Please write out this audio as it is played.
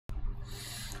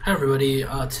Hi everybody.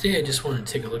 Today I just want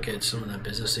to take a look at some of the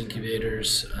business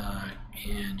incubators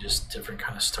and just different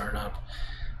kind of startup,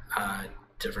 uh,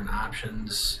 different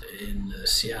options in the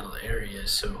Seattle area.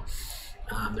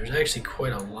 There's actually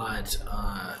quite a lot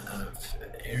of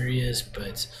areas,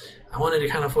 but I wanted to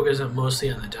kind of focus up mostly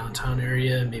on the downtown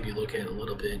area, maybe look at a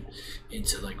little bit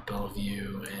into like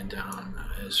Bellevue and down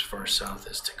as far south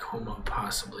as Tacoma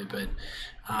possibly, but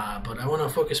I want to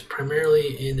focus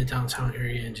primarily in the downtown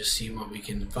area and just see what we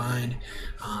can find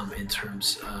in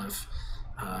terms of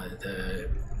the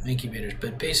incubators.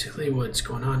 But basically, what's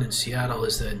going on in Seattle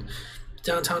is that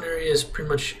downtown area is pretty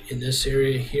much in this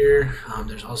area here.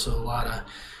 There's also a lot of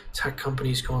tech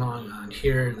companies going on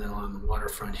here, and then along the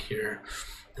waterfront here,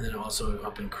 and then also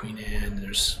up in Queen Anne.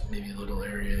 There's maybe a little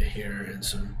area here and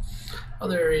some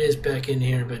other areas back in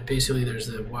here. But basically, there's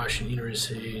the Washington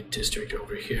University district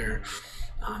over here.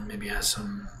 Maybe has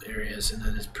some areas, and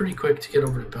then it's pretty quick to get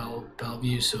over to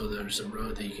Bellevue. So there's a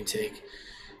road that you can take,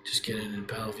 just get into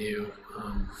Bellevue.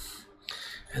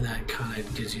 And that kind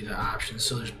of gives you the options.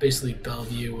 So there's basically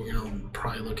Bellevue we're going to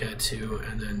probably look at too,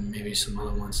 and then maybe some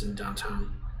other ones in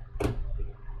downtown.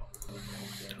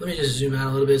 Let me just zoom out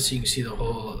a little bit so you can see the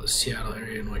whole Seattle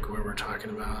area and like where we're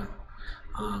talking about.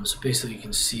 So basically you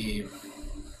can see,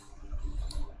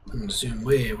 I'm going to zoom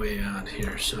way out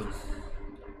here so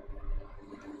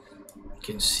you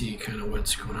can see kind of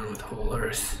what's going on with the whole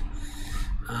Earth.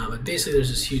 But basically there's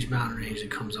this huge mountain range that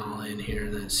comes all in here,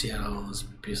 and then Seattle is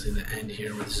basically the end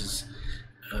here, where this is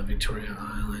Victoria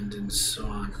Island and so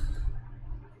on.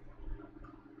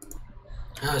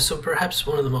 So perhaps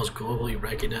one of the most globally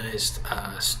recognized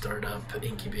startup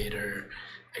incubator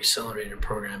accelerator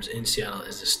programs in Seattle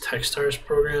is this Techstars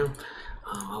program.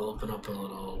 I'll open up a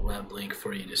little web link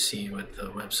for you to see what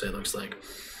the website looks like.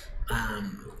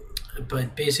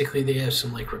 But basically they have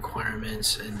some like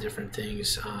requirements and different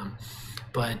things.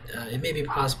 But it may be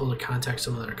possible to contact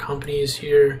some other companies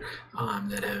here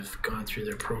that have gone through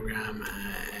their program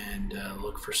and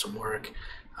look for some work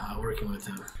working with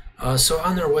them. So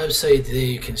on their website,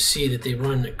 they can see that they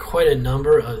run quite a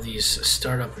number of these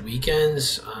startup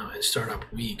weekends and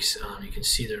startup weeks. You can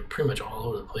see they're pretty much all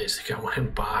over the place. They got one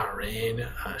in Bahrain,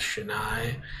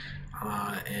 Chennai,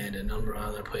 and a number of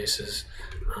other places.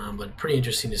 But pretty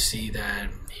interesting to see that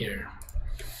here.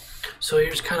 So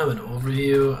here's kind of an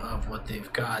overview of what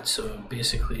they've got. So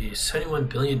basically $71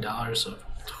 billion of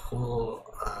total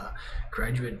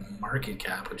graduate market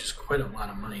cap, which is quite a lot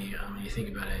of money when you think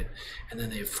about it. And then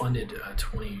they've funded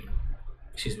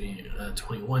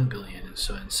 21 billion,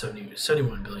 so it's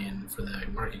 71 billion for the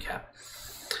market cap.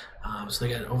 So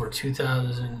they got over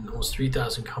 2,000, almost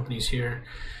 3,000 companies here.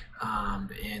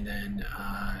 And then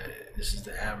this is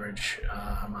the average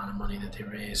amount of money that they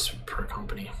raise per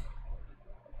company.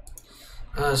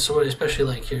 So what I especially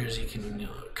like here is you can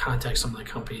contact some of the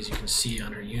companies you can see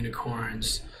under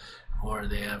unicorns, or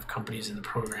they have companies in the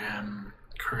program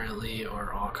currently,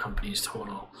 or all companies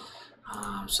total.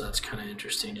 So that's kind of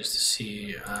interesting just to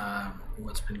see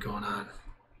what's been going on.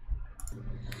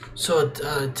 So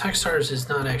Techstars is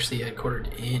not actually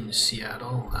headquartered in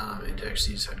Seattle. It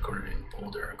actually is headquartered in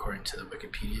Boulder, according to the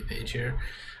Wikipedia page here.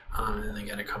 And then they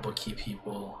got a couple key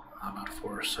people, about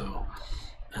 4 or so.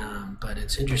 But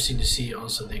it's interesting to see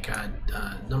also they got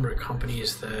a number of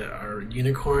companies that are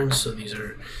unicorns. So these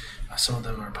are, some of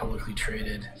them are publicly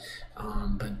traded,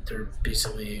 but they're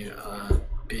basically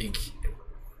big,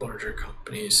 larger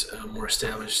companies, more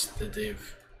established, that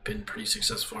they've been pretty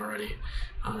successful already.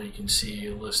 You can see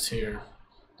a list here,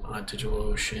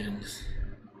 DigitalOcean,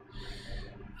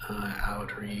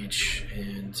 Outreach,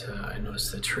 and I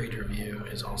noticed the Trader View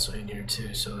is also in here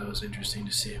too, so that was interesting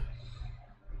to see.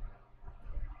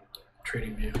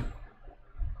 Trading View.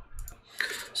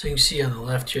 So you can see on the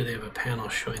left here they have a panel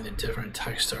showing the different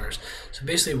Techstars. So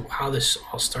basically how this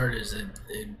all started is that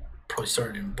it probably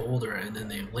started in Boulder, and then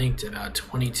they linked about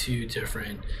 22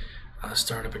 different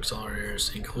startup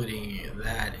accelerators, including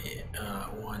that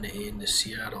one in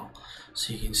Seattle.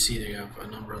 So you can see they have a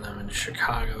number of them in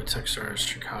Chicago, Techstars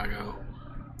Chicago,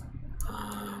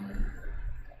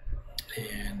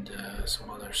 and some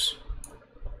others.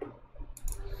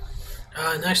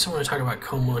 Next, I want to talk about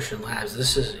CoMotion Labs.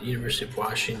 This is University of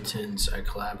Washington's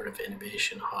collaborative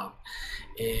innovation hub,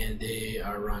 and they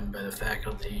are run by the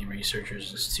faculty, researchers,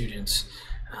 and students.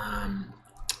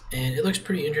 And it looks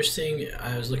pretty interesting.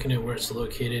 I was looking at where it's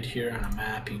located here on a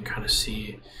map. You can kind of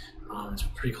see it's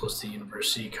pretty close to the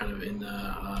university, kind of in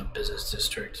the business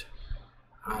district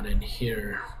out in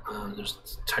here.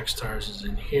 There's Techstars is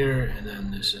in here, and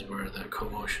then this is where the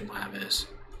CoMotion Lab is.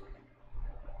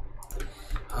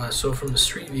 So from the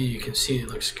street view, you can see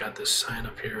it got this sign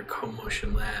up here,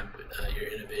 Co-Motion Lab, your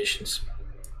innovations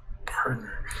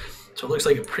partner. So it looks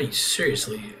like a pretty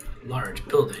seriously large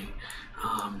building.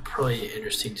 Probably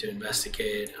interesting to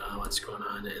investigate what's going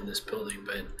on in this building,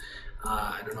 but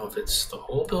I don't know if it's the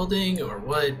whole building or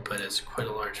what, but it's quite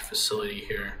a large facility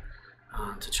here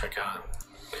to check out.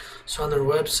 So on their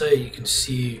website, you can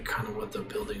see kind of what the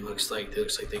building looks like. It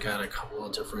looks like they got a couple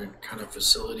of different kind of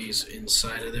facilities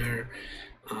inside of there,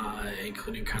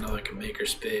 including kind of like a maker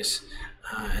space,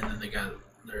 and then they got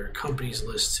their companies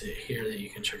list here that you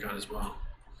can check out as well.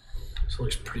 So it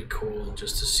looks pretty cool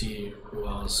just to see who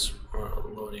else are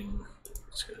loading.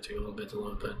 It's going to take a little bit to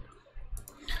load, but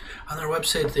on their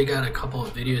website they got a couple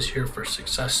of videos here for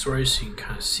success stories, so you can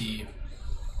kind of see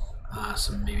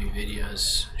some maybe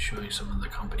videos showing some of the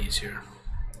companies here.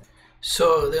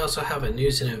 So they also have a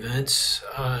news and events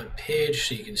page,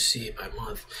 so you can see it by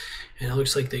month, and it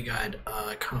looks like they got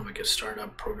kind of like a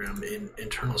startup program,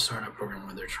 internal startup program,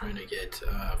 where they're trying to get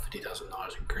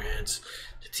 $50,000 in grants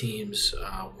to teams,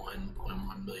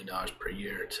 $1.1 million per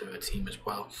year to a team as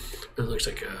well. But it looks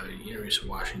like a University of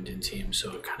Washington team,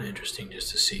 so kind of interesting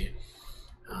just to see.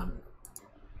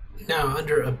 Now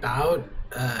under about,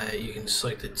 you can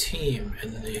select the team,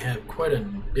 and then they have quite a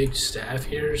big staff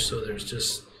here, so there's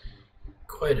just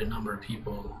quite a number of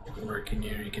people working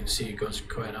here. You can see it goes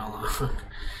quite all along.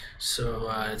 So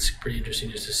it's pretty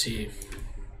interesting just to see.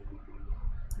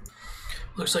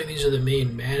 Looks like these are the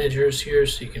main managers here,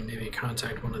 so you can maybe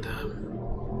contact one of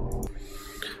them.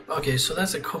 Okay, so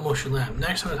that's a Co-Motion Lab.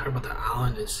 Next, I'm going to talk about the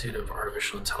Allen Institute of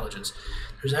Artificial Intelligence.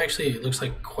 There's actually, it looks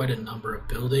like quite a number of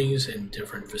buildings and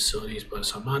different facilities, but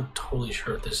so I'm not totally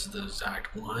sure if this is the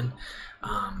exact one.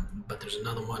 But there's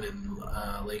another one in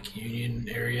Lake Union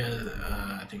area.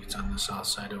 I think it's on the south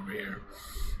side over here,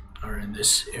 or in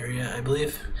this area, I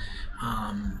believe.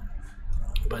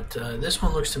 But this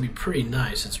one looks to be pretty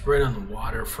nice. It's right on the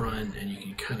waterfront, and you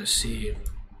can kind of see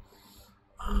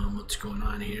what's going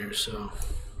on here. So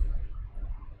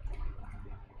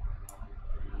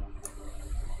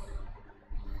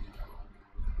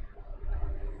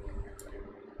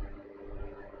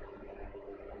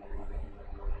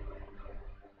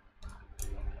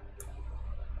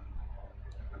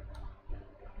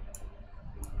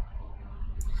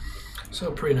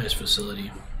a pretty nice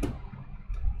facility.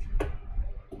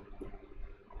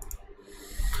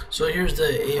 So here's the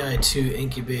AI2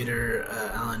 Incubator,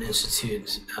 Allen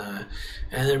Institute, and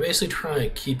they're basically trying to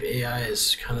keep AI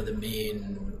as kind of the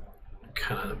main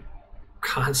kind of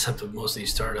concept of most of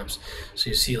these startups.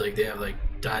 So you see like they have like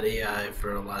 .ai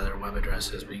for a lot of their web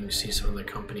addresses, but you can see some of the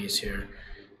companies here.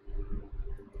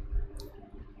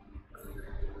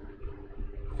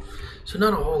 So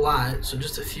not a whole lot, so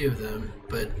just a few of them,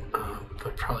 but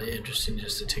probably interesting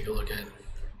just to take a look at.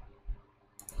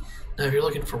 Now if you're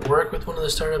looking for work with one of the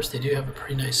startups, they do have a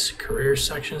pretty nice career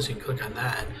section, so you can click on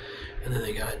that, and then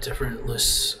they got different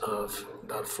lists of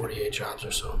about 48 jobs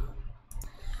or so.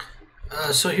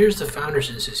 So here's the Founders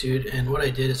Institute, and what I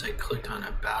did is I clicked on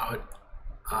About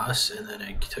Us, and then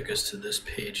it took us to this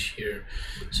page here.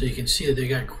 So you can see that they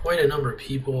got quite a number of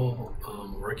people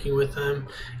working with them.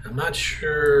 I'm not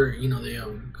sure, you know, they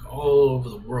have all over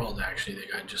the world actually. They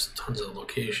got just tons of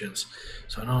locations.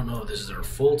 So I don't know if this is their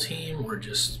full team or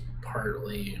just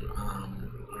partly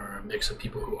or a mix of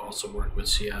people who also work with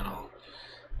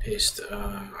Seattle-based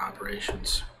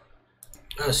operations.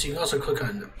 So you can also click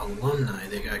on alumni.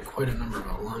 They got quite a number of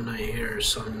alumni here,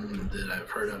 some that I've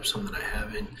heard of, some that I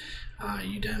haven't.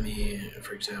 Udemy,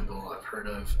 for example, I've heard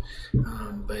of,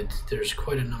 but there's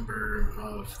quite a number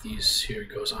of these here.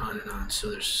 It goes on and on. So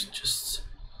there's just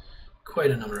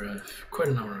quite a number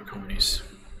of companies.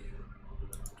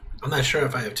 I'm not sure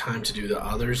if I have time to do the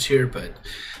others here, but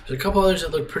there's a couple others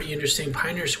that look pretty interesting.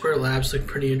 Pioneer Square Labs look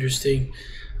pretty interesting,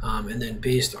 and then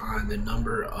based on the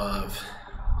number of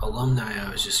alumni,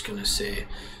 I was just going to say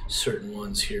certain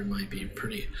ones here might be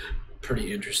pretty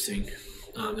interesting.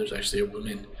 There's actually a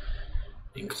woman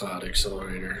in Cloud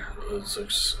Accelerator.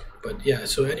 But yeah,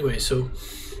 so anyway,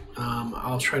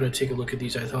 I'll try to take a look at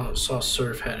these. I saw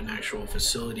Surf had an actual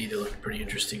facility that looked pretty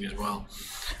interesting as well.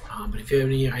 But if you have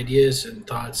any ideas and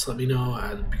thoughts, let me know.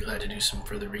 I'd be glad to do some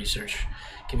further research.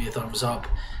 Give me a thumbs up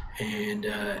and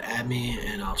add me,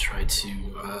 and I'll try to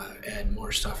add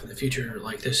more stuff in the future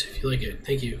like this if you like it.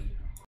 Thank you.